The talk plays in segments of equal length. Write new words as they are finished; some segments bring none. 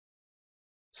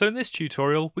So in this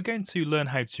tutorial, we're going to learn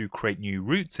how to create new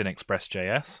routes in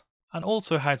ExpressJS, and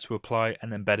also how to apply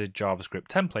an embedded JavaScript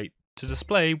template to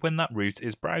display when that route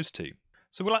is browsed to.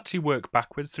 So we'll actually work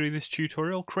backwards through this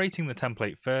tutorial, creating the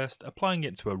template first, applying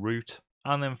it to a route,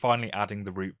 and then finally adding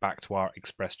the route back to our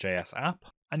ExpressJS app.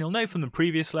 And you'll know from the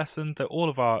previous lesson that all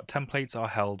of our templates are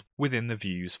held within the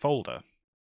views folder.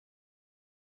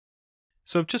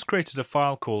 So I've just created a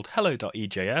file called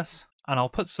hello.ejs, and I'll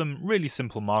put some really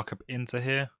simple markup into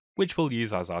here, which we'll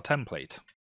use as our template.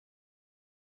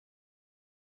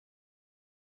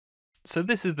 So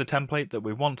this is the template that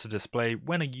we want to display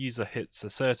when a user hits a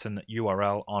certain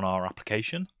URL on our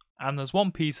application, and there's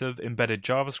one piece of embedded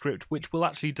JavaScript which will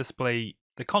actually display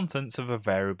the contents of a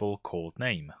variable called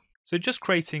name. So just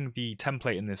creating the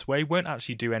template in this way won't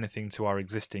actually do anything to our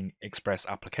existing Express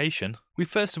application. We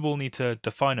first of all need to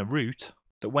define a route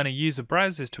that when a user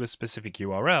browses to a specific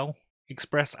URL,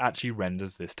 Express actually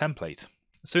renders this template.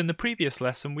 So in the previous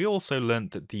lesson, we also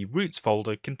learned that the routes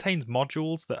folder contains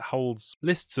modules that holds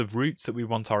lists of routes that we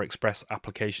want our Express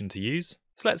application to use.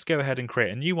 So let's go ahead and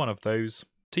create a new one of those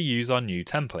to use our new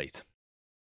template.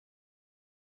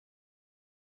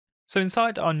 So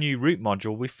inside our new route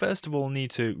module, we first of all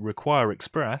need to require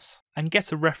Express and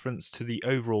get a reference to the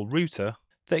overall router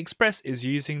that Express is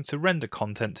using to render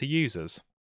content to users.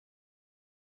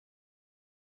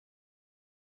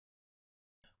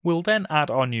 We'll then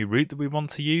add our new route that we want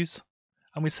to use,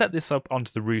 and we set this up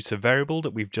onto the router variable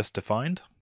that we've just defined.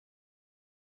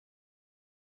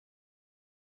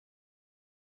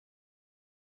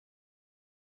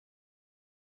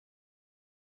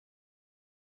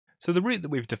 So the route that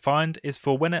we've defined is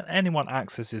for when anyone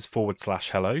accesses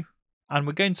 /hello, and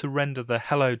we're going to render the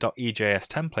hello.ejs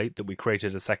template that we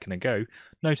created a second ago.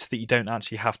 Notice that you don't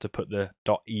actually have to put the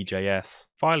 .ejs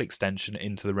file extension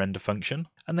into the render function,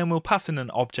 and then we'll pass in an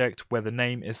object where the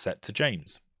name is set to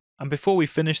James. And before we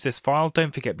finish this file,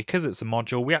 don't forget, because it's a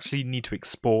module, we actually need to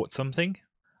export something,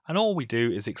 and all we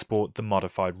do is export the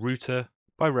modified router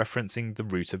by referencing the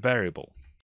router variable.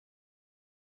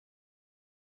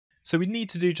 So we need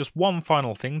to do just one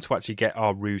final thing to actually get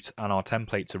our route and our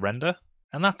template to render,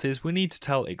 and that is we need to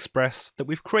tell Express that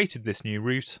we've created this new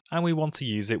route and we want to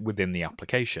use it within the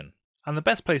application. And the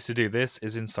best place to do this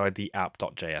is inside the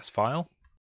app.js file.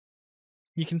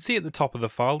 You can see at the top of the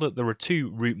file that there are two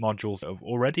route modules that have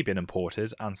already been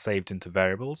imported and saved into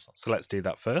variables, so let's do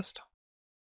that first.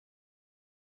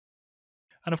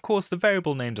 And of course the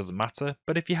variable name doesn't matter,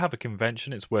 but if you have a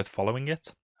convention it's worth following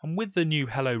it. And with the new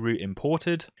hello route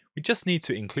imported, we just need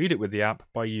to include it with the app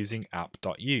by using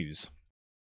app.use.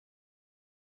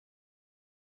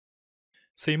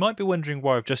 So you might be wondering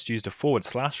why I've just used a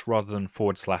 / rather than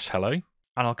 /hello,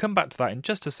 and I'll come back to that in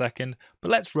just a second,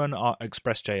 but let's run our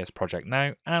ExpressJS project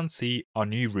now and see our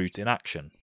new route in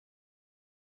action.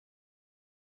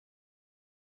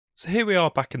 So here we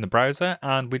are back in the browser,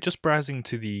 and we're just browsing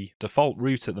to the default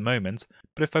route at the moment,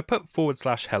 but if I put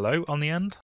 /hello on the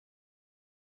end,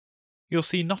 you'll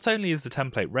see not only is the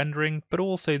template rendering, but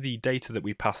also the data that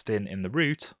we passed in the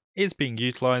route is being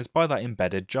utilised by that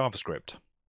embedded JavaScript.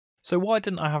 So why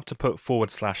didn't I have to put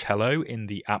 /hello in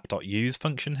the app.use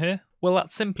function here? Well,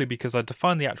 that's simply because I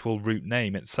defined the actual route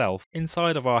name itself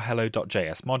inside of our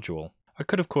hello.js module. I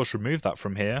could of course remove that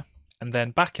from here, and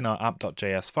then back in our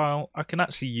app.js file, I can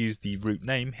actually use the route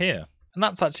name here. And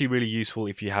that's actually really useful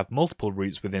if you have multiple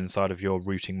routes within inside of your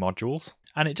routing modules,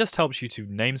 and it just helps you to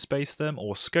namespace them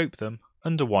or scope them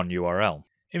under one URL.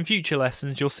 In future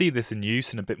lessons, you'll see this in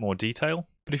use in a bit more detail,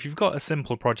 but if you've got a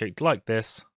simple project like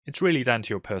this, it's really down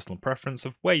to your personal preference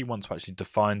of where you want to actually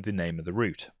define the name of the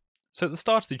route. So at the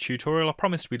start of the tutorial, I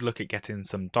promised we'd look at getting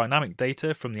some dynamic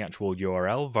data from the actual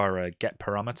URL via a get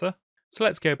parameter. So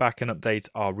let's go back and update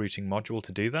our routing module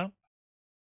to do that.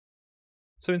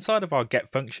 So inside of our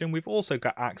get function, we've also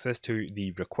got access to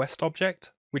the request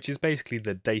object, which is basically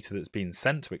the data that's been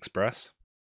sent to Express.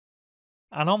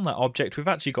 And on that object, we've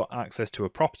actually got access to a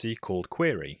property called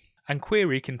query. And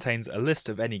query contains a list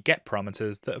of any get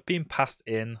parameters that have been passed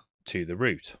in to the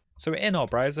route. So in our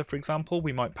browser, for example,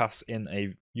 we might pass in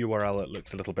a URL that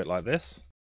looks a little bit like this.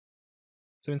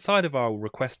 So inside of our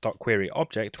request.query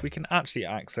object, we can actually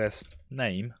access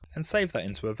name and save that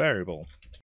into a variable.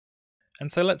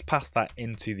 And so let's pass that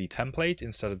into the template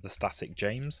instead of the static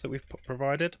James that we've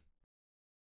provided.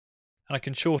 And I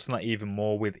can shorten that even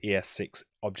more with ES6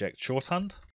 object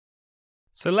shorthand.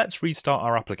 So let's restart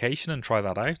our application and try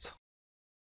that out.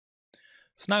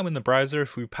 So now in the browser,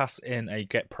 if we pass in a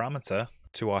get parameter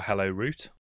to our hello route,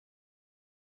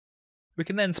 we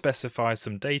can then specify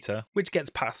some data which gets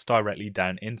passed directly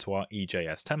down into our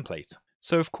EJS template.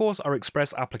 So of course our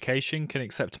Express application can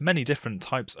accept many different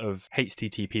types of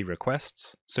HTTP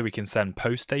requests, so we can send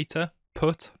post data,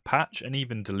 put, patch, and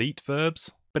even delete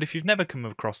verbs. But if you've never come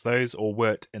across those or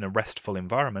worked in a RESTful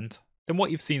environment, then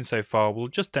what you've seen so far will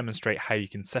just demonstrate how you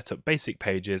can set up basic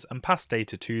pages and pass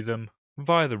data to them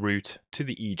via the route to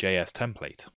the EJS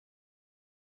template.